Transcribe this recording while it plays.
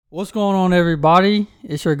What's going on, everybody?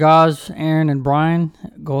 It's your guys, Aaron and Brian.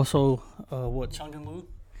 Also, Chung and Lew?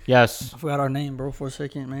 Yes. I forgot our name, bro, for a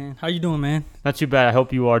second, man. How you doing, man? Not too bad. I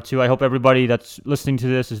hope you are too. I hope everybody that's listening to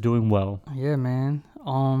this is doing well. Yeah, man.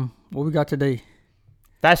 What we got today?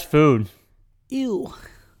 Fast food. Ew.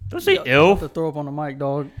 Don't say I ew. have to throw up on the mic,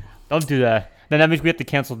 dog. Don't do that. Then that means we have to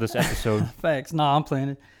cancel this episode. Facts. Nah, I'm playing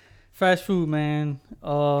it. Fast food, man.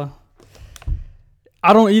 I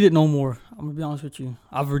don't eat it no more. I'm gonna be honest with you.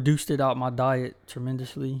 I've reduced it out my diet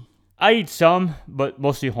tremendously. I eat some, but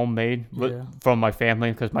mostly homemade Yeah. from my family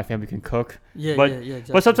because my family can cook. Yeah, but,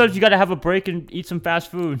 exactly. But sometimes you got to have a break and eat some fast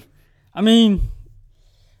food. I mean,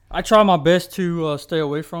 I try my best to stay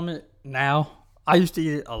away from it now. I used to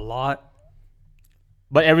eat it a lot.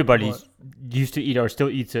 But everybody used to eat or still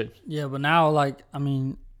eats it. Yeah, but now,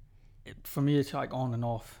 for me, it's like on and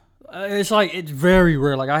off. It's very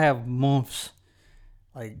rare. Like, I have months.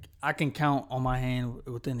 Like, I can count on my hand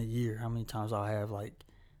within a year how many times I have, like,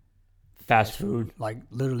 fast food. Like,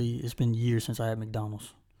 literally, it's been years since I had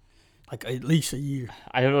McDonald's. Like, at least a year.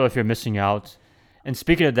 I don't know if you're missing out. And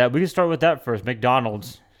speaking of that, we can start with that first.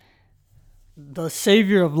 McDonald's. The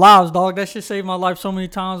savior of lives, dog. That shit saved my life so many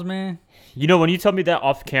times, man. You know, when you tell me that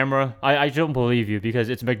off camera, I don't believe you because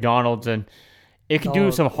it's McDonald's and it can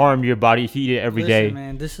do some harm to your body if you eat it every day.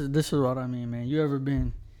 Man, this is what I mean, man. You ever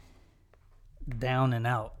been down and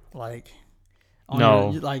out, like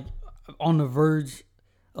on the verge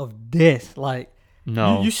of death? Like,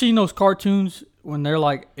 no, you seen those cartoons when they're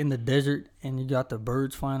like in the desert and you got the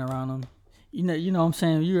birds flying around them? You know what I'm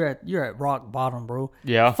saying? You're at rock bottom, bro.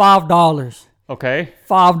 Yeah. $5. Okay.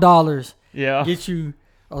 $5. Yeah. Get you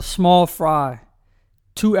a small fry,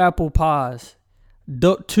 2 apple pies,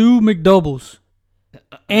 2 McDoubles,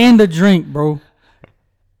 and a drink, bro.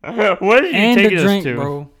 What are you taking us to?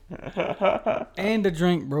 Bro. And a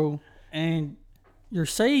drink, bro. And you're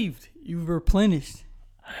saved. You've replenished.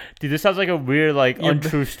 Dude, this sounds like a weird,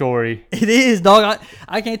 untrue story. It is, dog.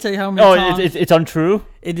 I can't tell you how many times. Oh, it's untrue?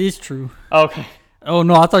 It is true. Okay. Oh,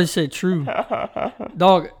 no, I thought you said true.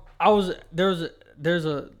 Dog, it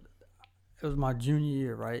was my junior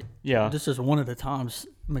year, right? Yeah. This is one of the times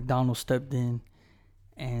McDonald's stepped in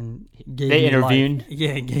and gave me They intervened? life. Yeah,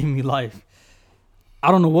 it gave me life.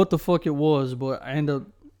 I don't know what the fuck it was, but I ended up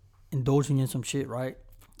indulging in some shit, right?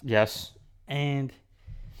 Yes. And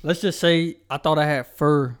let's just say I thought I had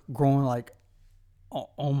fur growing like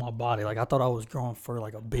on my body. Like I thought I was growing fur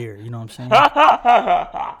like a bear. You know what I'm saying?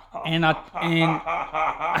 and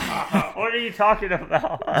what are you talking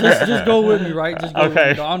about? just go with me, right? Just go with me.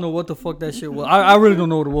 I don't know what the fuck that shit was. I really don't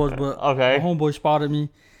know what it was, but okay. My homeboy spotted me.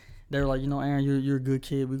 They were like, Aaron, you're a good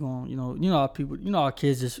kid. We're going, you know how people, how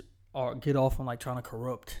kids just get off on like trying to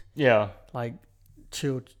corrupt. Yeah. Like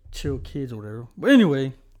chill kids or whatever. But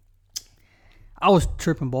anyway, I was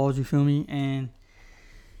tripping balls, you feel me? And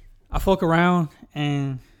I fuck around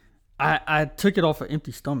and I took it off an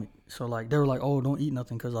empty stomach. So like they were like, oh, don't eat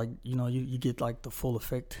nothing because like, you get like the full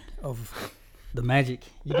effect of the magic.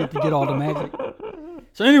 You get to get all the magic.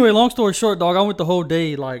 So anyway, long story short, dog, I went the whole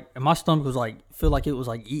day like, and my stomach was like, feel like it was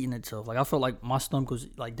like eating itself. Like I felt like my stomach was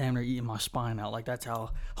like damn near eating my spine out. Like that's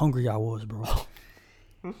how hungry I was, bro.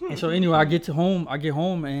 And so anyway, I get home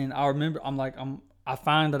and I remember I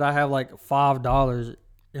find that I have like $5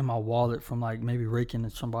 in my wallet from like maybe raking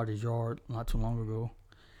in somebody's yard not too long ago.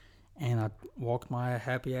 And I walked my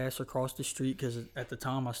happy ass across the street because at the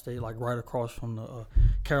time I stayed like right across from the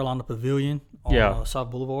Carolina Pavilion on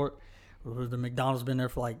South Boulevard. The McDonald's been there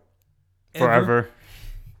for like forever.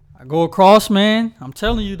 I go across, man. I'm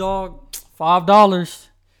telling you, dog, $5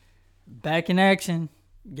 back in action.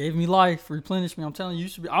 Gave me life, replenished me. I'm telling you,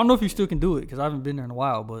 I don't know if you still can do it because I haven't been there in a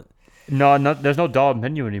while, but no, there's no dollar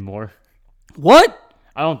menu anymore. What?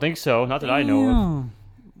 I don't think so. Not that I know of.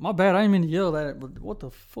 My bad. I didn't mean to yell at it, but what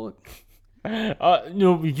the fuck? You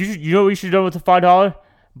know what you should have done with the $5?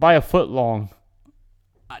 Buy a foot long.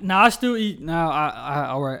 Now I still eat. Now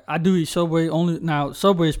all right. I do eat Subway only. Now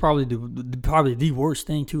Subway is probably the worst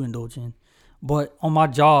thing to indulge in, but on my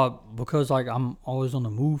job because like I'm always on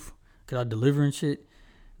the move because I deliver and shit.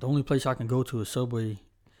 The only place I can go to is Subway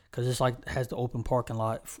because it's like has the open parking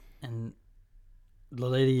lot and the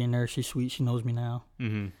lady in there, she's sweet. She knows me now,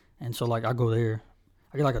 and so like I go there.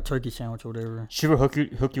 I get like a turkey sandwich or whatever. She ever hook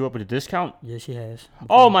you up with a discount? Yeah, she has.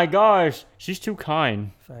 Oh my gosh, she's too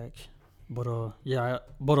kind. Facts. But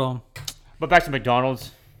back to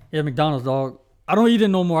McDonald's. Yeah, McDonald's, dog. I don't eat it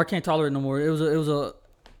no more. I can't tolerate it no more. It was a.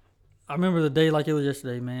 I remember the day like it was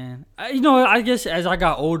yesterday, man. I guess as I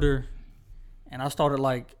got older, and I started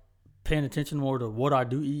like paying attention more to what I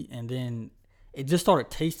do eat, and then it just started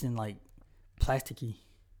tasting like plasticky.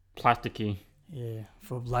 Plasticky. Yeah,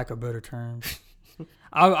 for lack of better terms.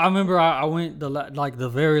 I remember I went the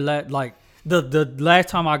last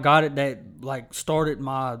time I got it that like started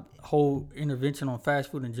my whole intervention on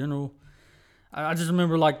fast food in general. I just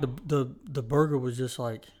remember like the burger was just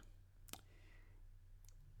like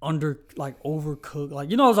overcooked. Like,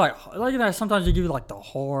 you know, it's like that. Sometimes they give you like the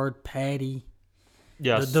hard patty.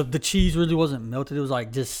 Yes. The cheese really wasn't melted. It was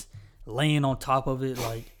like just laying on top of it.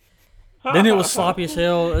 Like then it was sloppy as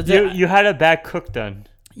hell. You had a bad cook then.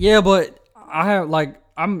 Yeah, but I have like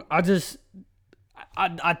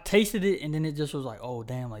I tasted it and then it just was like, oh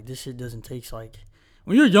damn, like this shit doesn't taste like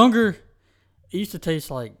when you're younger. It used to taste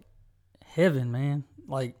like heaven, man.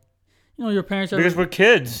 Like, you know, your parents because we're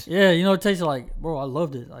kids. Yeah, you know, it tasted like, bro, I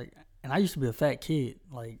loved it. Like, and I used to be a fat kid,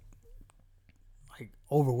 like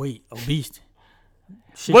overweight, obese.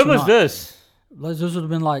 When was this? This would have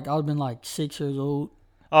been like I would have been like 6 years old.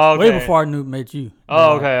 Oh, okay. Way before I met you.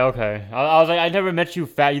 Oh, okay. I was like, I never met you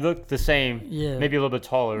fat. You look the same. Yeah. Maybe a little bit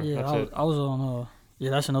taller. Yeah, I was on.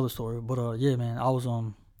 Yeah, that's another story. But yeah, man, I was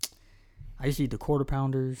I used to eat the quarter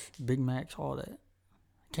pounders, Big Macs, all that.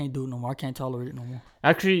 Can't do it no more. I can't tolerate it no more.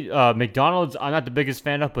 Actually, McDonald's, I'm not the biggest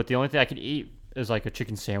fan of, but the only thing I could eat is like a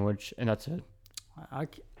chicken sandwich, and that's it.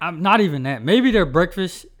 I'm not even that. Maybe their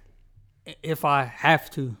breakfast, if I have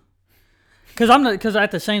to. Because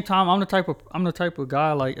at the same time, I'm the type of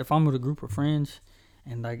guy, like, if I'm with a group of friends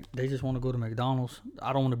and like they just want to go to McDonald's,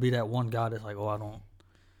 I don't want to be that one guy that's like, oh, I don't.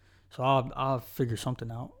 So I'll figure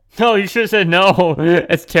something out. No, you should have said no.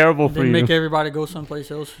 It's terrible for you. Make everybody go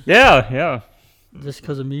someplace else. Yeah. Just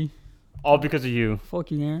because of me. All because of you.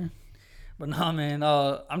 Fuck you, Aaron. But nah, man.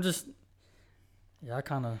 I'm just. Yeah, I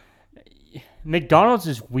kind of. McDonald's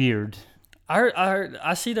is weird.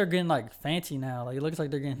 I see they're getting like fancy now. Like it looks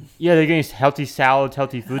like they're getting. Yeah, they're getting healthy salads,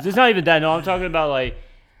 healthy foods. It's not even that. No, I'm talking about like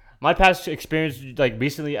my past experience. Like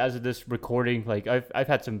recently, as of this recording, like I've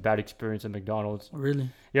had some bad experience at McDonald's. Really?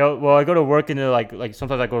 Yeah. Well, I go to work and like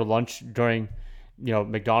sometimes I go to lunch during,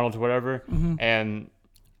 McDonald's or whatever. Mm-hmm. And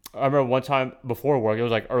I remember one time before work, it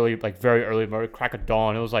was like early, like very early, crack of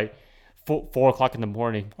dawn. It was like 4 o'clock in the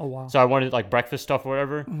morning. Oh wow. So I wanted like breakfast stuff or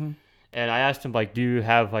whatever. Mm-hmm. And I asked him like, do you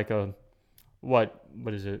have like a what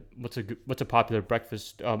is it? What's a popular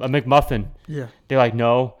breakfast? A McMuffin. Yeah. They're like,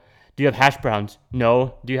 no. Do you have hash browns?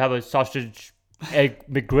 No. Do you have a sausage egg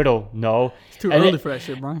McGriddle? No. It's too early for that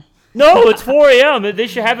shit, Brian. No, it's 4 a.m. They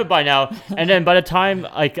should have it by now. And then by the time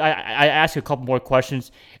like I asked a couple more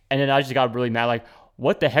questions, and then I just got really mad. Like,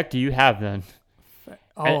 what the heck do you have then?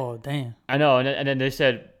 Oh, damn. I know. And then they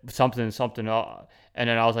said something. And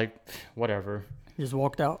then I was like, whatever. You just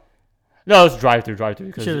walked out. No, it's drive-through.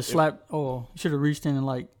 Should have slapped. Oh, should have reached in and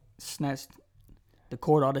like snatched the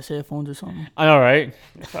cord out of his headphones or something. I know, right?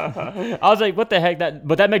 I was like, what the heck?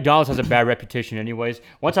 But that McDonald's has a bad reputation anyways.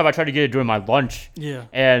 One time I tried to get it during my lunch. Yeah.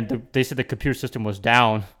 And they said the computer system was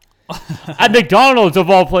down. At McDonald's,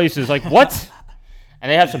 of all places. Like, what?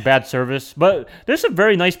 And they have some bad service. But there's some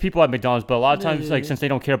very nice people at McDonald's. But a lot of times, since they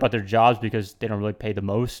don't care about their jobs because they don't really pay the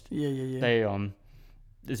most. Yeah.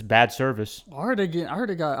 It's bad service. I heard they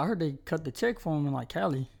cut the check for him in like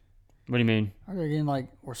Cali. What do you mean? I heard they're getting like,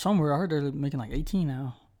 or somewhere. I heard they're making like 18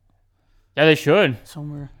 now. Yeah, they should.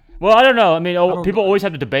 Somewhere. Well, I don't know. I mean, people always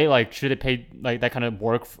have to debate like, should they pay like that kind of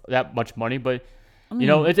work for that much money? But I mean,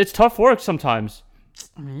 it's tough work sometimes.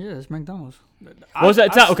 I mean, yeah, it's McDonald's.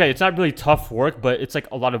 It's not really tough work, but it's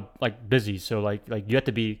like a lot of like busy. So like you have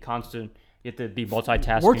to be constant. You have to be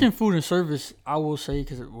multitasking. Working food and service, I will say,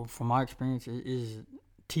 because from my experience, it is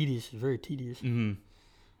tedious. It's very tedious. Mm-hmm.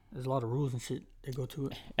 There's a lot of rules and shit that go to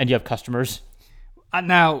it. And you have customers.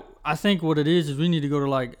 Now, I think what it is we need to go to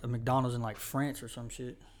like a McDonald's in like France or some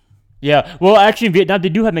shit. Yeah. Well, actually, in Vietnam, they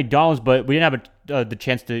do have McDonald's, but we didn't have the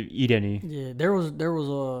chance to eat any. Yeah, there was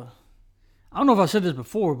I don't know if I said this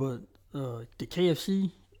before, but the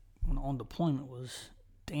KFC on deployment was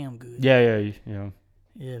damn good. Yeah.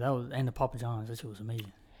 Yeah, that was, and the Papa John's, that shit was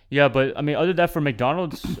amazing. Yeah, but I mean, other than that, for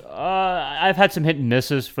McDonald's, I've had some hit and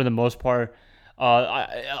misses for the most part.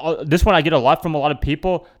 This one I get a lot from a lot of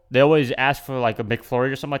people. They always ask for like a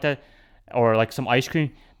McFlurry or something like that, or like some ice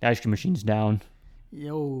cream. The ice cream machine's down.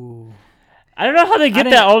 Yo. I don't know how they get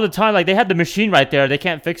that all the time. Like they have the machine right there. They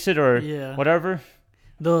can't fix it or whatever.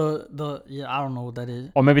 I don't know what that is.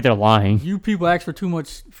 Or maybe they're lying. You people ask for too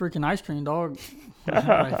much freaking ice cream, dog.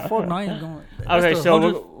 Like, fuck, no, I ain't going. Okay,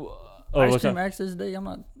 so ice cream access day. I'm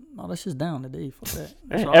not. No, that's just down today. Fuck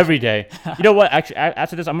that. Every day. You know what? Actually,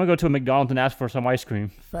 after this, I'm gonna go to a McDonald's and ask for some ice cream.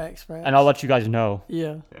 Facts. And I'll let you guys know.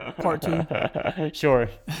 Yeah. Part 2. Sure.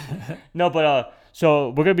 No, but so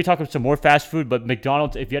we're gonna be talking some more fast food. But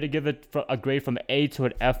McDonald's, if you had to give it a grade from A to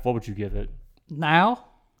an F, what would you give it? Now?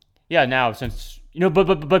 Yeah, now since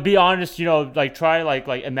but be honest. Like try like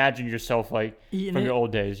imagine yourself like Eating from it. your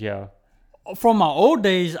old days. Yeah, From my old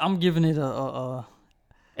days, I'm giving it a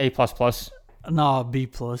A++. no, B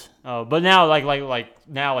plus, Oh, but now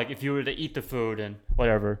now if you were to eat the food and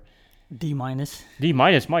whatever, D minus. D-.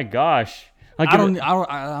 My gosh, I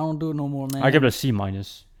don't do it no more, man. I give it a C-.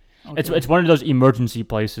 Okay. It's one of those emergency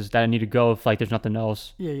places that I need to go if like there's nothing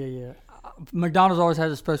else. Yeah. McDonald's always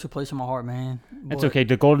has a special place in my heart, man. It's But, okay.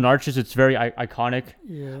 The Golden Arches, it's very iconic.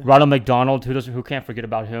 Yeah. Ronald McDonald, who can't forget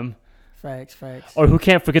about him? Facts. Or who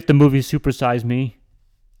can't forget the movie Super Size Me?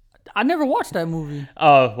 I never watched that movie.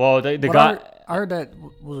 Oh, well, the But guy. I heard that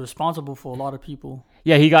was responsible for a lot of people.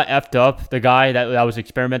 Yeah, he got effed up. The guy that was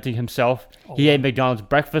experimenting himself. Oh, He wow. ate McDonald's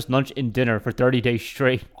breakfast, lunch, and dinner for 30 days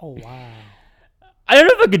straight. Oh wow. I don't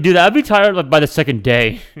know if I could do that. I'd be tired like by the second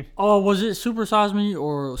day. Oh, was it Super Size Me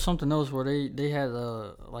or something else where they had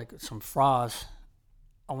like some fries?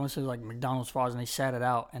 I want to say like McDonald's fries, and they sat it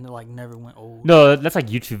out, and it like never went old. No, that's like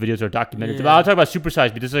YouTube videos or documentaries. Yeah. But I'll talk about Super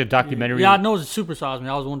Size Me. This is a documentary. Yeah, I know it's Super Size Me.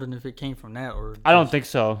 I was wondering if it came from that or. I don't think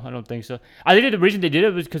so. I think the reason they did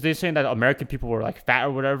it was because they're saying that American people were like fat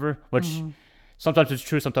or whatever, which sometimes it's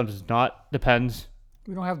true, sometimes it's not. Depends.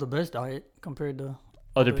 We don't have the best diet compared to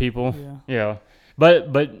Other people. Yeah. Yeah.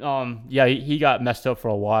 But yeah, he got messed up for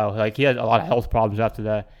a while. Like he had a lot of health problems after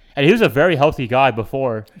that. And he was a very healthy guy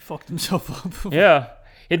before. He fucked himself up. Yeah.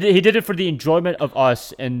 He did it for the enjoyment of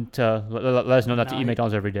us and to let us know not to Nah, eat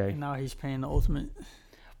McDonald's every day. Now he's paying the ultimate.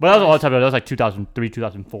 But that was a long time ago. That was like 2003,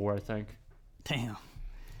 2004, I think. Damn.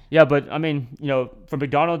 Yeah, but I mean, for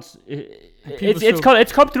McDonald's, people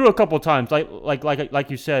it's come through a couple of times, like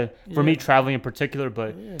you said, for me Yeah. traveling in particular.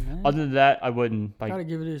 But Yeah, man. other than that, I wouldn't like. Gotta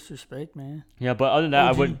give it its respect, man. Yeah, but other than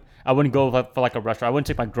that, OG. I wouldn't go for like a restaurant. I wouldn't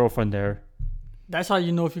take my girlfriend there. That's how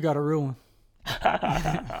you know if you got a real one.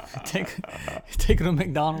 take it to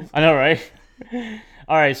McDonald's. I know, right?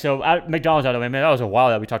 All right, so McDonald's out of the way, man. That was a while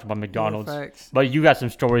that we talked about McDonald's, Yeah, facts. but you got some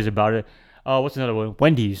stories about it. What's another one?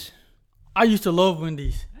 Wendy's. I used to love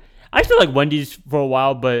Wendys. I still like Wendy's for a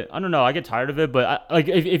while, but I don't know. I get tired of it. But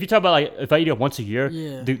if you talk about like if I eat it once a year,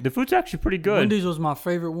 Yeah. the food's actually pretty good. Wendy's was my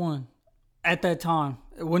favorite one at that time.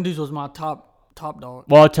 Wendy's was my top dog.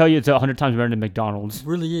 Well, I'll tell you, it's 100 times better than McDonald's. It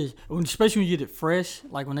really is. Especially when you get it fresh,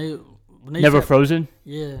 like when they Never said- frozen.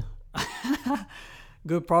 Yeah.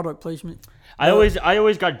 Good product placement. I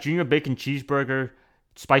always got junior bacon cheeseburger,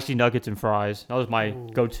 spicy nuggets, and fries. That was my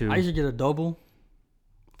go-to. I used to get a double,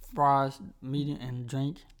 fries, medium, and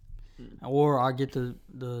drink. Or I get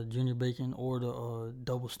the junior bacon or the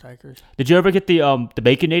double stackers. Did you ever get the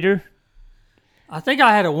Baconator? I think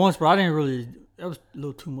I had it once, but I didn't really. That was a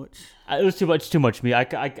little too much. It was too much for me. I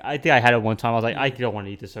think I had it one time. I was like, I don't want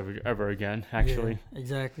to eat this ever again. Actually, Yeah,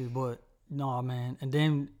 exactly. But nah, man. And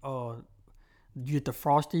then you get the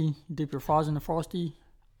frosty. You dip your fries in the frosty.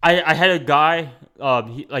 I had a guy.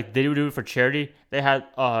 They would do it for charity. They had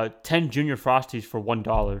 10 junior frosties for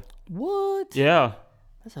 $1. What? Yeah,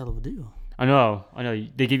 That's a hell of a deal. I know.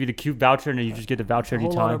 They give you the cube voucher, and then you just get the voucher A whole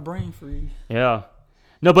lot anytime. of brain freeze. Yeah.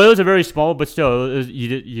 No, but it was a very small, but still,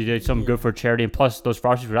 you did something good for charity, and plus those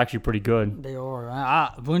frosties were actually pretty good. They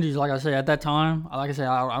are. Wendy's, like I say, at that time, I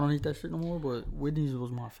don't eat that shit no more. But Wendy's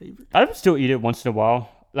was my favorite. I would still eat it once in a while.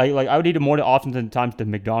 Like I would eat it more often than times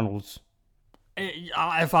than McDonald's.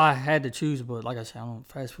 If I had to choose, but like I said,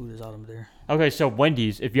 fast food is out of there. Okay, so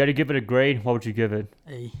Wendy's, if you had to give it a grade, what would you give it?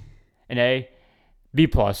 A. An A, B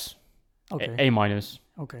plus, Okay. A minus,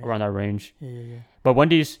 Okay. around that range. Yeah. But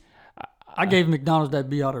Wendy's, I gave McDonald's that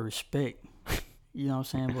B out of respect. You know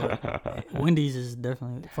what I'm saying? But Wendy's is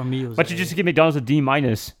definitely for me. It was but you just give McDonald's a D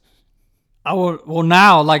minus. I would. Well,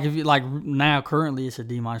 now, like if you like now, currently it's a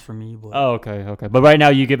D minus for me. But Oh, okay. But right now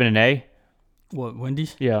you give it an A. what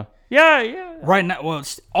Wendy's? Yeah. Right now, well,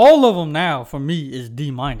 all of them now for me is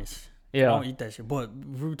D minus. I Yeah. don't eat that shit. But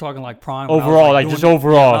if we were talking like prime when I was, Overall, like doing just it-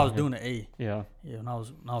 overall. when I was doing the A. Yeah. Yeah, when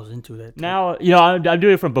I was into that. Now I'm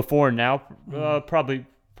doing it from before and now.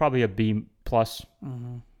 Probably a B plus.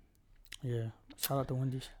 Mm-hmm. Yeah. Shout out to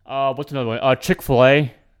Wendy's. What's another one?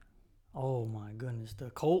 Chick-fil-A. Oh my goodness, the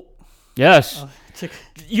Colt. Yes. Chick.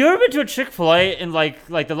 You ever been to a Chick-fil-A and like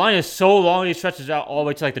the line is so long it stretches out all the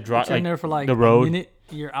way to like the drive, You're in there for like the road. a minute.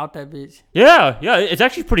 You're out that bitch. Yeah, it's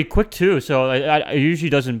actually pretty quick too. So it usually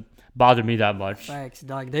doesn't bother me that much. Facts.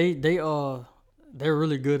 Like they're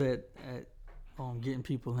really good at getting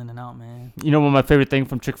people in and out, man. You know what my favorite thing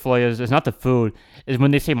from Chick-fil-A is not the food, is when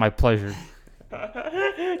they say my pleasure.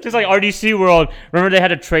 Just like RDC World. Remember they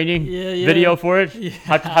had a training video for it?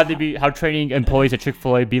 Yeah. How training employees at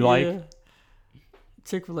Chick-fil-A be like? Yeah.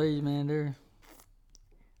 Chick-fil-A, man,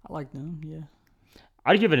 I like them. Yeah.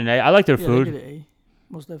 I'd give it an A. I like their Yeah, food. they get an A.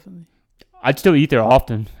 most definitely. I'd still eat there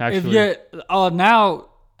often, actually.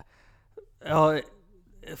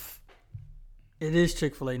 If it is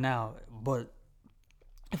Chick-fil-A now, but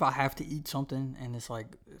if I have to eat something and it's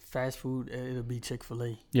like fast food, it'll be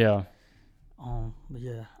Chick-fil-A. Yeah. But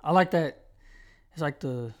yeah, I like that. It's like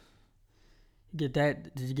did you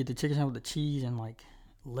get the chicken sandwich with the cheese and like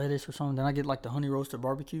lettuce or something? Then I get like the honey roasted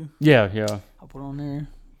barbecue. Yeah. I put on there.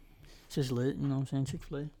 It's just lit, you know what I'm saying?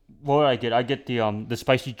 Chick-fil-A. What I get? I get the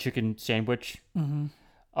spicy chicken sandwich. Mm-hmm.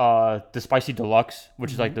 The spicy deluxe,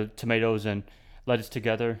 which is like the tomatoes and lettuce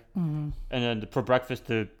together. Mm-hmm. And then for breakfast,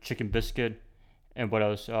 the chicken biscuit. And what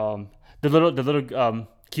else? The little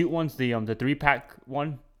cute ones, the 3-pack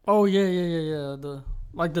one. Oh yeah. The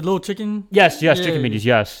little chicken. Yes, chicken minis,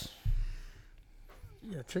 yes.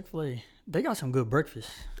 Yeah, Chick-fil-A. They got some good breakfast.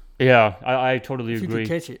 Yeah, I totally if agree. You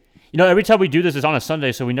can catch it. You know, every time we do this, it's on a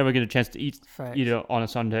Sunday, so we never get a chance to eat Facts. on a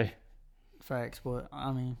Sunday. Facts, but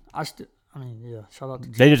yeah. Shout out to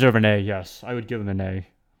They deserve an A. Yes, I would give them an A.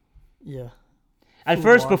 Yeah. At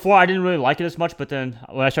first, before I didn't really like it as much, but then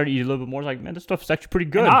when I started eating a little bit more, I was like, man, this stuff is actually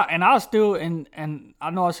pretty good. And I still and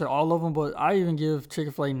I know I said all of them, but I even give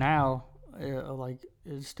Chick-fil-A now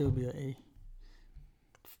it'd still be an A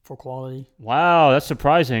for quality. Wow, that's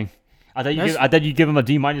surprising. I thought you'd give them a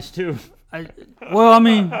D- too. If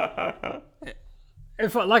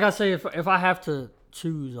I have to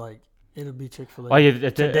choose, like, it'll be Chick-fil-A.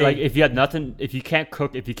 Like if you had nothing, if you can't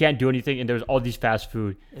cook, if you can't do anything, and there's all these fast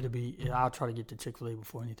food, I'll try to get to Chick-fil-A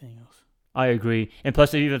before anything else. I agree. And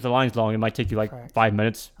plus, even if the line's long, it might take you like 5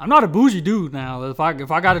 minutes. I'm not a bougie dude now. If I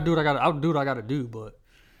got to do it, I'll do what I got to do. But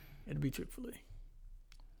it'll be Chick-fil-A.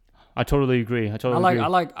 I totally agree. I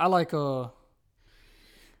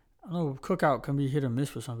know Cookout can be hit or miss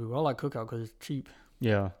for some people. I like Cookout because it's cheap.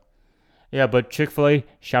 Yeah, but Chick-fil-A,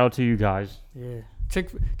 shout out to you guys. Yeah,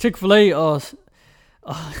 Chick-fil-A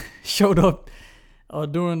showed up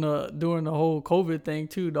during the whole COVID thing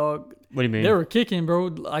too, dog. What do you mean? They were kicking, bro.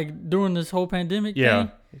 Like during this whole pandemic thing.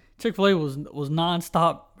 Chick-fil-A was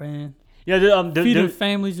nonstop, man. Yeah, feeding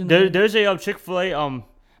families in there's a Chick-fil-A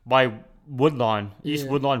by Woodlawn, East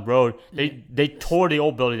Woodlawn Road. They tore the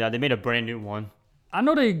old building down. They made a brand new one. I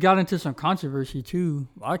know they got into some controversy too.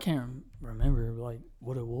 I can't remember like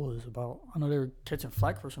what it was about. I know they were catching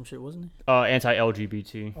flack for some shit, wasn't it?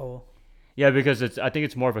 Anti-LGBT. Oh. Yeah, because I think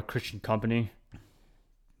it's more of a Christian company.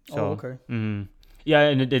 So, okay. Mm-hmm. Yeah,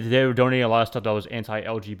 and they were donating a lot of stuff that was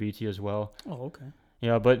anti-LGBT as well. Oh, okay.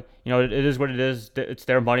 Yeah, but it is what it is. It's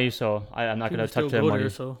their money, so I'm not going to touch their money.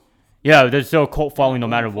 So. Yeah, there's still a cult following no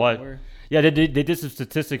matter what. Yeah, they did some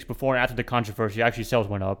statistics before and after the controversy. Actually, sales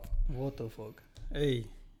went up. What the fuck? Hey.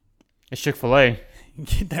 It's Chick-fil-A.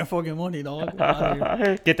 Get that fucking money, dog.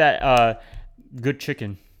 Get that good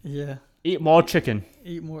chicken. Yeah. Eat more chicken.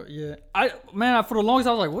 Eat more, yeah. For the longest,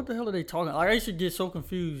 I was like, what the hell are they talking? Like, I used to get so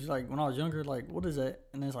confused, like, when I was younger, like, what is that?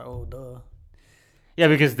 And then it's like, oh, duh. Yeah,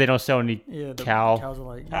 because they don't sell any cow. The cows are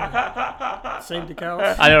like, save the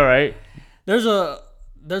cows. I know, right? There's a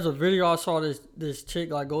video I saw. This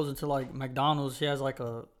chick like goes into like McDonald's. She has like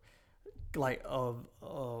a bullhorn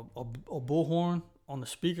on the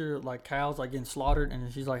speaker, like cows like getting slaughtered, and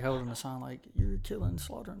she's like held in the sign like you're killing,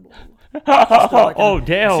 slaughtering, blah blah blah. Like,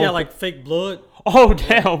 damn! She had like fake blood. Oh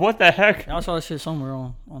damn! What the heck? I saw that shit somewhere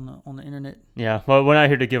on the internet. Yeah, well, we're not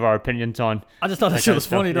here to give our opinions on. I just thought that shit was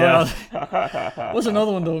funny though. Yeah. What's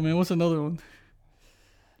another one though, man? What's another one?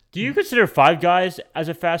 Do you consider Five Guys as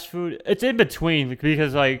a fast food? It's in between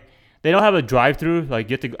because like they don't have a drive-through. Like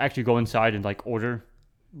you have to actually go inside and like order.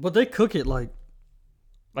 But they cook it like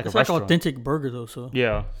it's a restaurant. Like authentic burger though. So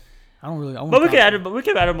yeah, but we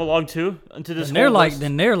can add them along too into this. And they're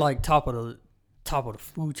like top of the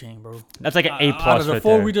food chain, bro. That's like an A plus. Out of the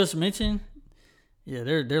four we just mentioned, yeah,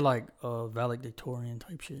 they're like valedictorian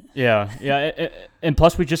type shit. Yeah, and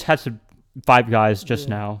plus we just had some Five Guys just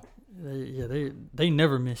now. They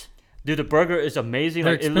never miss. Dude, the burger is amazing.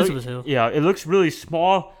 They're expensive as hell. Yeah, it looks really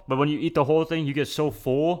small, but when you eat the whole thing, you get so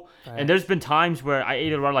full. Facts. And there's been times where I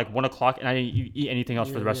ate it around like 1 o'clock and I didn't eat anything else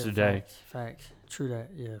for the rest of the day. Facts. True that.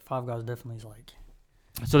 Yeah, Five Guys definitely is like.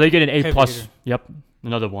 So they get an A plus. Hitter. Yep,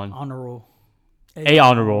 another one. Honor roll. A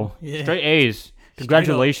honor roll. Yeah. Straight A's.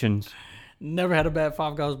 Congratulations. Never had a bad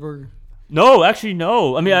Five Guys burger. No, actually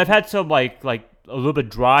no. I mean, I've had some like a little bit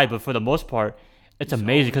dry, but for the most part, it's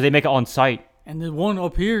amazing because they make it on site. And the one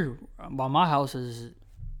up here by my house is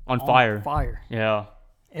on fire. Yeah.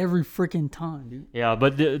 Every freaking time, dude. Yeah,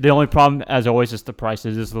 but the only problem, as always, is the price.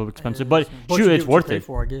 It is a little expensive, but shoot, it's worth it.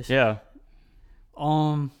 For, I guess. Yeah.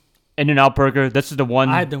 In-N-Out Burger. This is the one.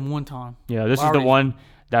 I had them one time. Yeah, this is the one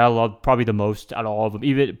that I love probably the most out of all of them.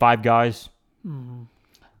 Even Five Guys. Mm-hmm.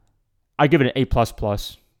 I give it an A++.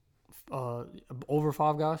 Over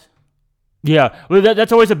Five Guys. Yeah, well,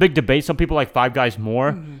 that's always a big debate. Some people like Five Guys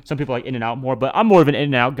more. Some people like In-N-Out more. But I'm more of an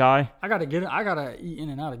In-N-Out guy. I gotta eat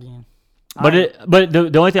In-N-Out again. But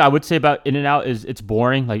the only thing I would say about In-N-Out is it's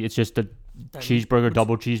boring. Like it's just a cheeseburger,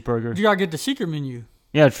 double cheeseburger. You gotta get the secret menu.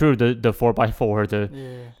 Yeah, true. The 4x4,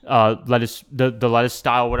 the lettuce, the lettuce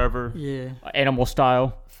style, whatever. Yeah. Animal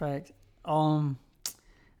style. Fact. I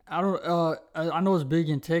don't. I know it's big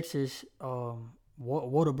in Texas.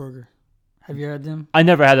 Whataburger. Have you had them? I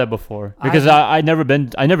never had that before because I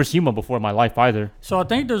never seen one before in my life either. So I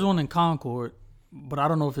think there's one in Concord, but I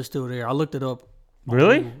don't know if it's still there. I looked it up.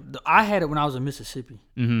 Really? I had it when I was in Mississippi.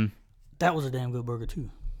 Mm-hmm. That was a damn good burger too.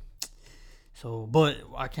 So, but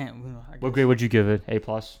I can't. What grade would you give it? A+.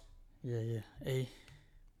 Yeah, A.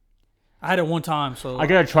 I had it one time, so I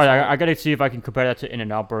gotta try. I gotta see if I can compare that to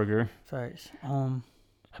In-N-Out Burger. Facts.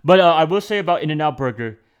 But I will say about In-N-Out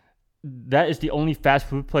Burger, that is the only fast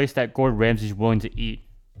food place that Gordon Ramsay is willing to eat.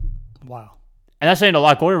 Wow. And that's saying a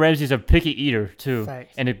lot. Gordon Ramsay is a picky eater too,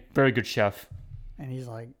 Facts. and a very good chef. And he's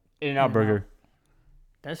like In-N-Out Burger.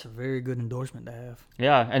 That's a very good endorsement to have.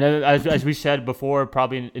 Yeah, and as we said before,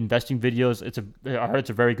 probably in investing videos, I heard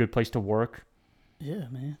it's a very good place to work. Yeah,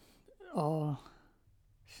 man.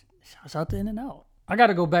 Shouts out to In-N-Out. I got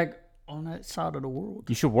to go back on that side of the world.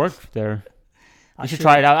 You should work there. You should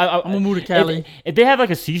try it out. I'm gonna move to Cali. If they have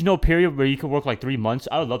like a seasonal period where you can work like 3 months,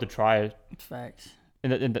 I would love to try it. Facts.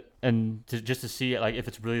 And just to see it, like if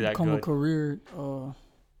it's really that Become good. a career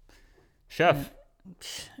chef.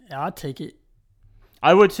 Yeah, I'd take it.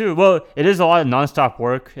 I would too. Well, it is a lot of nonstop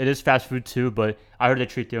work. It is fast food too, but I heard they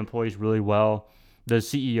treat their employees really well. The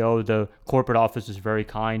CEO, the corporate office is very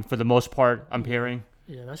kind for the most part. I'm hearing.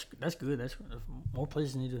 Yeah, that's good. That's more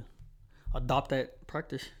places need to adopt that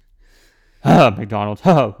practice. McDonald's,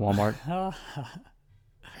 Walmart.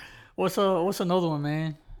 What's another one,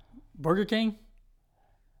 man? Burger King.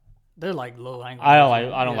 They're like low. I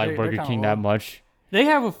don't like Burger King that much. They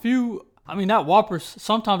have a few. I mean, that Whoppers.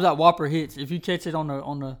 Sometimes that Whopper hits if you catch it on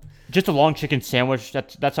the. Just a long chicken sandwich.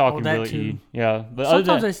 That's all I can really eat. Yeah, but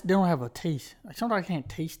sometimes they don't have a taste. Like sometimes I can't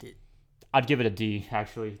taste it. I'd give it a D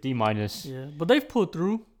actually, D-. Yeah, but they've pulled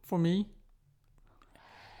through for me.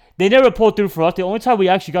 They never pulled through for us. The only time we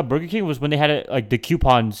actually got Burger King was when they had like the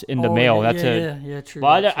coupons in the mail. That's it. Yeah, true.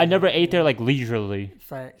 But I never ate there like leisurely.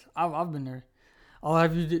 Facts. I've been there. Oh,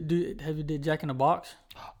 have you did Jack in the Box?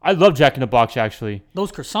 I love Jack in the Box actually.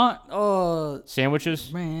 Those croissant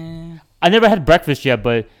sandwiches. Man, I never had breakfast yet,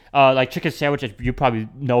 but like chicken sandwiches, you probably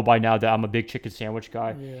know by now that I'm a big chicken sandwich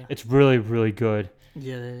guy. Yeah. It's really really good.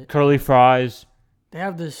 Yeah. Curly fries. They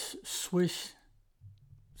have this Swiss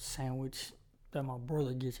sandwich that my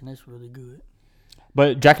brother gets, and it's really good.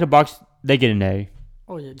 But Jack in the Box, they get an A.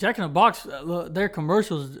 Oh yeah, Jack in the Box. Their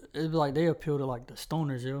commercials, it's like they appeal to like the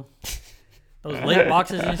stoners, yo. Those late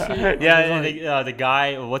boxes and shit. Yeah, the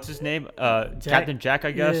guy, what's his name? Captain Jack,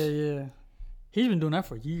 I guess. Yeah. He's been doing that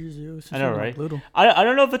for years, yo. Since I know, he was right? Little. I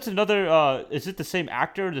don't know if it's another. Is it the same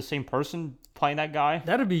actor, the same person playing that guy?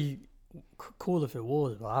 That'd be cool if it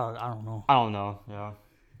was, but I don't know. I don't know. Yeah.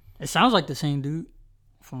 It sounds like the same dude,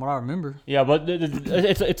 from what I remember. Yeah, but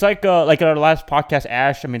it's like in our last podcast,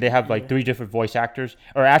 Ash. I mean, they have like 3 different voice actors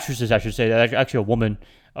or actresses, I should say. That actually a woman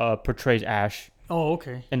portrays Ash. Oh,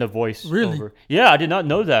 okay. In the voice. Really? Over. Yeah, I did not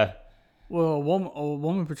know that. Well, a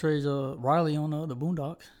woman portrays Riley on the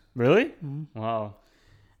Boondocks. Really? Mm-hmm. Wow.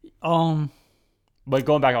 But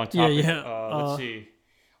going back on topic. Let's see.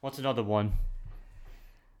 What's another one?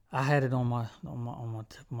 I had it on my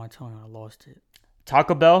tip of my tongue and I lost it.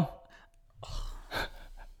 Taco Bell.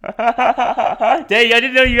 Dang, I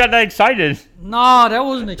didn't know you got that excited. Nah, that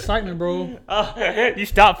wasn't excitement, bro. You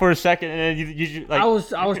stopped for a second and then you like. I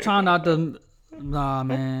was trying not to. Nah,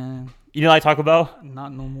 man. You didn't like Taco Bell?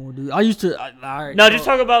 Not no more, dude. I used to. Just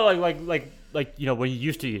talk about like you know when you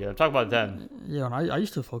used to eat it. I'm talking about then. Yeah, I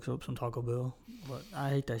used to fuck up some Taco Bell, but I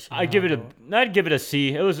hate that shit. I'd give it a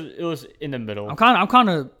C. It was in the middle. I'm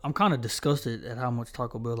kind of disgusted at how much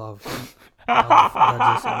Taco Bell I've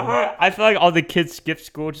I feel like all the kids skip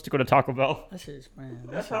school just to go to Taco Bell. That shit's, man.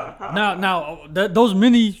 Now those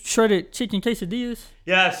mini shredded chicken quesadillas.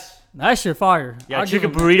 Yes. That shit fire. Yeah,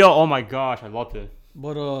 chicken burrito. Oh my gosh, I loved it.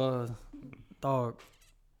 But dog,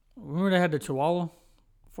 remember they had the Chihuahua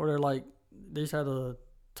for their like they just had a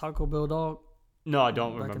Taco Bell dog. No, I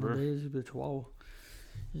don't back remember. In the days, the Chihuahua.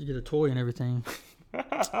 You get a toy and everything.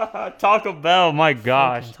 Taco Bell, my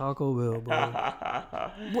gosh. Fucking Taco Bell,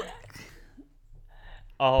 bro.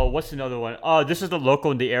 Oh, what's another one? This is the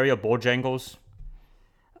local in the area, Bojangles.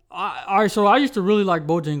 All right, so I used to really like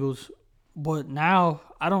Bojangles, but now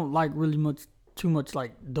I don't like really much too much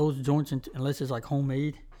like those joints unless it's like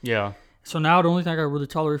homemade. Yeah. So now the only thing I really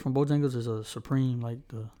tolerate from Bojangles is a Supreme, like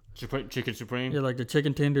the Chicken Supreme. Yeah, like the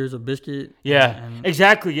chicken tenders, a biscuit. Yeah,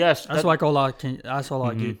 exactly. Yes, that's like all I can. That's all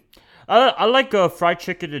I get. I like fried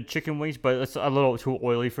chicken and chicken wings, but it's a little too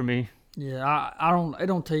oily for me. Yeah, I don't. It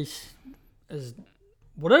don't taste as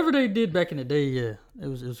whatever they did back in the day. Yeah, it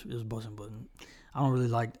was buzzing, but I don't really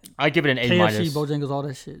like. I give it an A KFC, Bojangles, all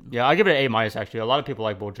that shit. Yeah, I give it an A minus. Actually, a lot of people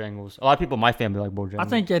like Bojangles. A lot of people in my family like Bojangles. I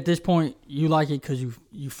think at this point you like it because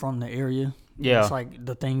you from the area. Yeah, it's like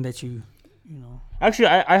the thing that you know. Actually,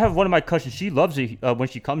 I have one of my cousins. She loves it when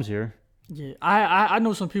she comes here. Yeah, I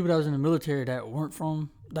know some people that was in the military that weren't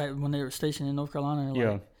from that when they were stationed in North Carolina.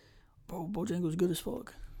 Yeah, like, bro, Bojangles good as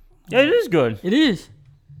fuck. Yeah, it is good. It is.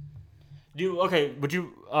 Would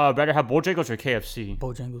you rather have Bojangles or KFC?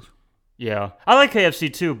 Bojangles. Yeah, I like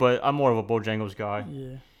KFC too, but I'm more of a Bojangles guy.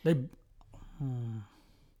 Yeah, I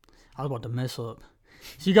was about to mess up.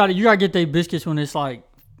 So you gotta get their biscuits when it's like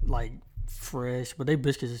fresh, but they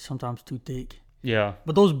biscuits is sometimes too thick. Yeah.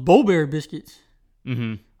 But those Bo-Berry biscuits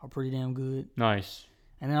are pretty damn good. Nice.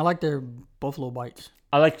 And then I like their Buffalo Bites.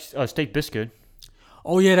 I like steak biscuit.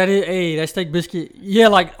 Oh yeah, that steak biscuit. Yeah,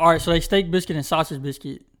 like all right, so they steak biscuit and sausage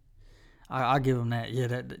biscuit. I give them that. Yeah,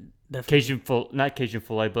 that definitely. Not Cajun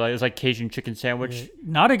filet, but it's like Cajun chicken sandwich. Yeah.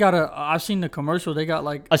 Now they got I've seen the commercial. They got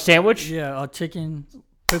like a sandwich. Yeah, a chicken,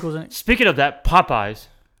 pickles in it. Speaking of that, Popeyes.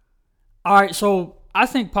 All right, so I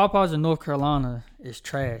think Popeyes in North Carolina is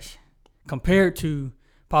trash compared to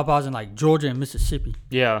Popeyes in like Georgia and Mississippi.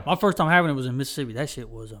 Yeah. My first time having it was in Mississippi. That shit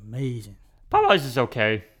was amazing. Popeyes is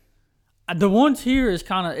okay. The ones here is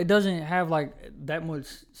kind of, it doesn't have like that much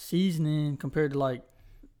seasoning compared to like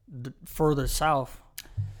further south.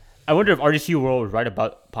 I wonder if RDC World was right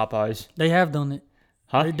about Popeyes. They have done it.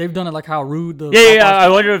 Huh? They've done it like how rude the Yeah, I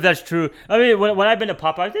wonder if that's true. I mean, when I've been to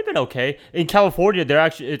Popeyes, they've been okay. In California,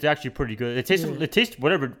 it's actually pretty good. It tastes for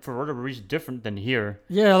whatever reason different than here.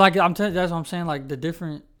 Yeah, like that's what I'm saying. Like the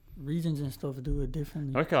different regions and stuff do it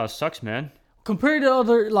differently. North Carolina sucks, man. Compared to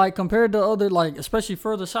other, especially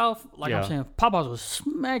further south, I'm saying, Popeyes was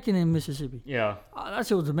smacking in Mississippi. Yeah, that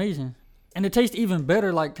shit was amazing, and it tastes even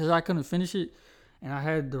better. Like, cause I couldn't finish it, and I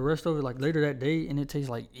had the rest of it like later that day, and it tastes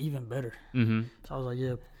like even better. Mm-hmm. So I was like,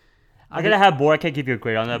 yeah. I gotta have more. I can't give you a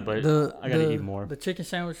grade on that, but I gotta eat more. The chicken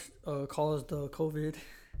sandwich caused the COVID.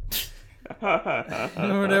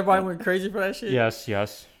 Remember when everybody went crazy for that shit?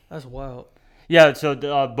 Yes. That's wild. Yeah, so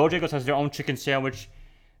Bojangles has their own chicken sandwich.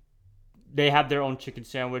 They have their own chicken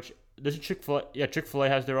sandwich. This is Chick-fil-A. Yeah, Chick-fil-A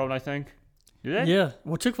has their own, I think. Do they? Yeah.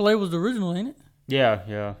 Well, Chick-fil-A was the original, ain't it?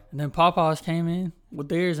 Yeah. And then Popeyes came in with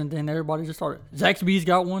theirs, and then everybody just started. Zaxby's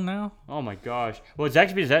got one now. Oh my gosh. Well,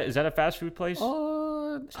 Zaxby's is that a fast food place?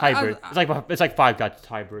 It's hybrid. It's like Five Guys. It's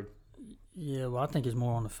hybrid. Yeah, well, I think it's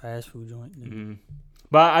more on the fast food joint. Mm-hmm.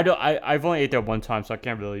 But I've only ate there one time, so I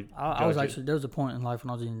can't really. I was actually, there was a point in life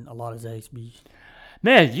when I was eating a lot of Zaxby's.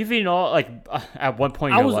 Man, you've eaten all at one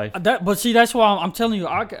point in your life. But see, that's why I'm telling you.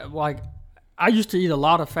 I used to eat a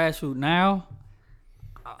lot of fast food. Now,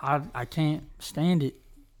 I can't stand it.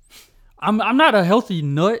 I'm not a healthy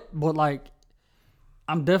nut, but like,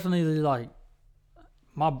 I'm definitely like,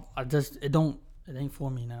 it ain't for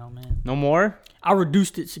me now, man. No more. I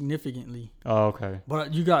reduced it significantly. Oh, okay.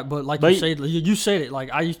 But you said it. Like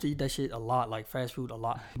I used to eat that shit a lot, like fast food a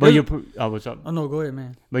lot. But what's up? Oh no, go ahead,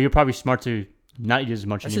 man. But you're probably smart to not eat as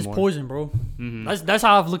much anymore. That's just poison, bro. Mm-hmm. That's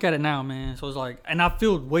how I've looked at it now, man. So it's like, and I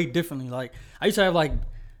feel way differently. Like I used to have like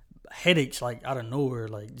headaches, like out of nowhere,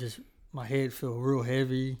 like just my head feel real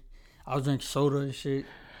heavy. I was drinking soda and shit,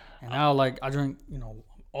 and now like I drink,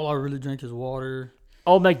 all I really drink is water.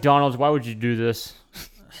 Oh, McDonald's, why would you do this?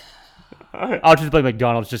 I'll just play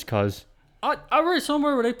McDonald's just cause. I read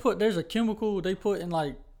somewhere where there's a chemical they put in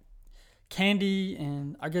like candy,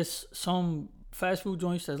 and I guess some fast food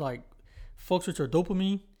joints that like fucks with your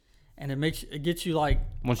dopamine, and it gets you like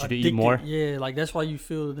wants you to eat more. Yeah, like that's why you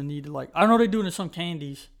feel the need to like. I know they do it in some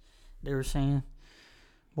candies. They were saying,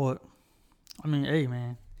 but I mean, hey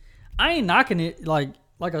man, I ain't knocking it.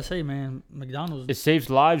 Like I say, man, McDonald's. It saves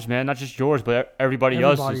lives, man. Not just yours, but everybody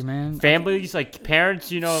else's. Man. Families, like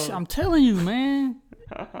parents, I'm telling you, man.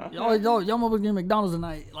 y'all mother get McDonald's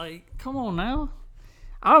tonight. Like, come on now.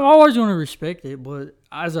 I'm always going to respect it, but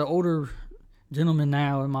as an older gentleman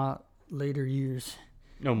now in my later years.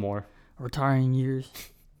 No more. Retiring years.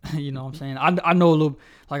 You know what I'm saying? I know a little.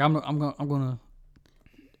 Like, I'm going to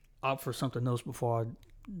opt for something else before I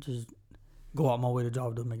just go out my way to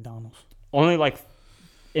drive to McDonald's. Only like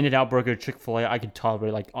In-N-Out Burger, Chick-fil-A, I can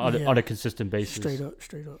tolerate like on a consistent basis.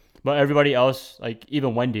 Straight up. But everybody else, like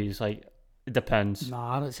even Wendys, like it depends.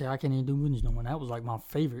 Nah, I can't even do Wendys no more. That was like my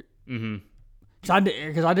favorite. Mm-hmm.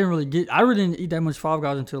 Because I didn't really didn't eat that much Five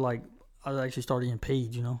Guys until like I actually started getting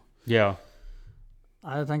paid. Yeah.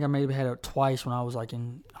 I think I maybe had it twice when I was like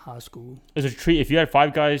in high school. It's a treat if you had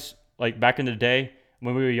Five Guys like back in the day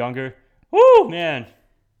when we were younger. Woo, man.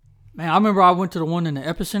 Man, I remember I went to the one in the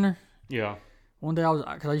Epicenter. Yeah. One day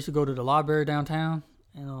because I used to go to the library downtown,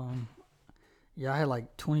 and I had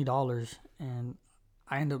like $20, and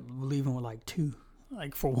I ended up leaving with like two,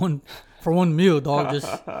 like for one meal, dog, just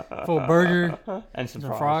for a burger and some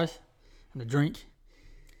fries and a drink.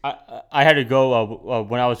 I had to go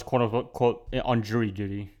when I was quote unquote on jury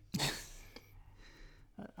duty.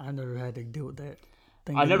 I never had to deal with that.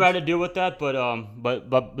 I never had to deal with that, but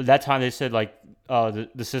that time they said like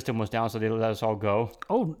the system was down, so they let us all go.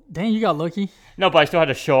 Oh, dang, you got lucky. No, but I still had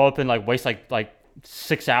to show up and like waste like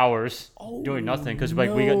 6 hours doing nothing because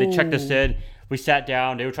like they checked us in, we sat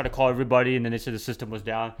down, they were trying to call everybody, and then they said the system was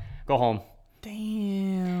down. Go home.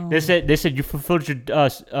 Damn. They said you fulfilled your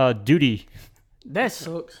duty. That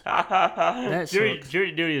sucks.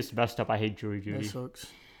 Jury duty is messed up. I hate jury duty. That sucks.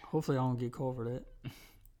 Hopefully I don't get called for that.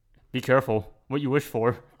 Be careful what you wish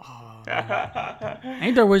for. Oh,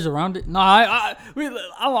 ain't there ways around it? No,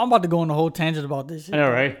 I'm about to go on a whole tangent about this shit. I know,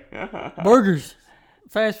 right? Burgers,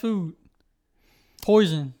 fast food,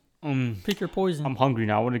 poison. Pick your poison. I'm hungry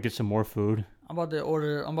now. I want to get some more food. I'm about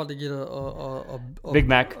to get a Big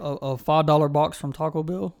Mac, a $5 box from Taco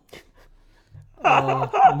Bell. I'm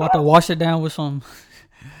about to wash it down with some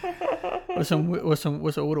with a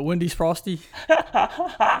Wendys Frosty,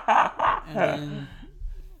 and then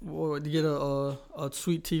to get a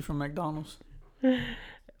sweet tea from McDonald's.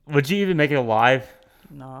 Would you even make it alive?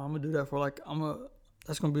 Nah, I'm gonna do that for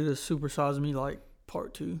that's gonna be the Super Size Me like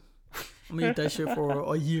part 2. I'm gonna eat that shit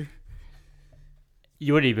for a year.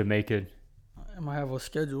 You wouldn't even make it. I might have a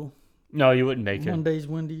schedule. No, you wouldn't make it. Mondays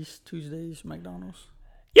Wendy's, Tuesdays McDonald's.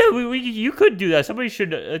 Yeah, you could do that. Somebody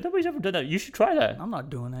should. Nobody's ever done that. You should try that. I'm not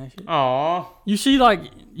doing that shit. Aw. You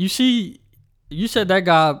said that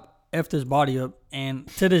guy effed his body up, and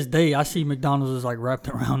to this day, I see McDonald's is like wrapped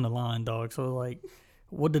around the line, dog. So like,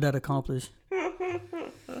 what did that accomplish?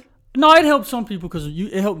 No, it helped some people because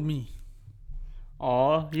it helped me.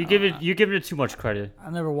 Aw, you're giving it too much credit. I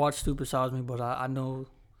never watched Super Size Me, but I know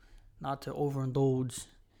not to overindulge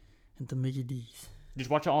into Mickey D's. Just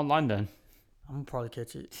watch it online then. I'm gonna probably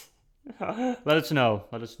catch it. Let us know.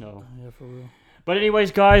 Yeah, for real. But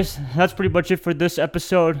anyways, guys, that's pretty much it for this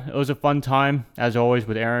episode. It was a fun time, as always,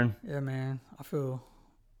 with Aaron. Yeah, man. I feel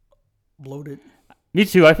bloated. Me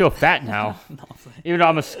too. I feel fat now. No, even though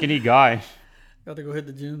I'm a skinny guy. Got to go hit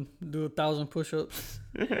the gym, do 1,000 push-ups.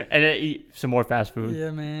 And then eat some more fast food.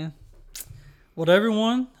 Yeah, man. Well,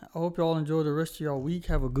 everyone, I hope y'all enjoy the rest of y'all week.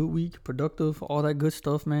 Have a good week, productive, all that good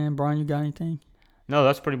stuff, man. Brian, you got anything? No,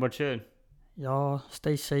 that's pretty much it. Y'all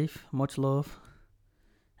stay safe. Much love.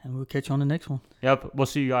 And we'll catch you on the next one. Yep. We'll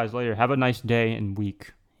see you guys later. Have a nice day and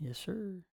week. Yes, sir.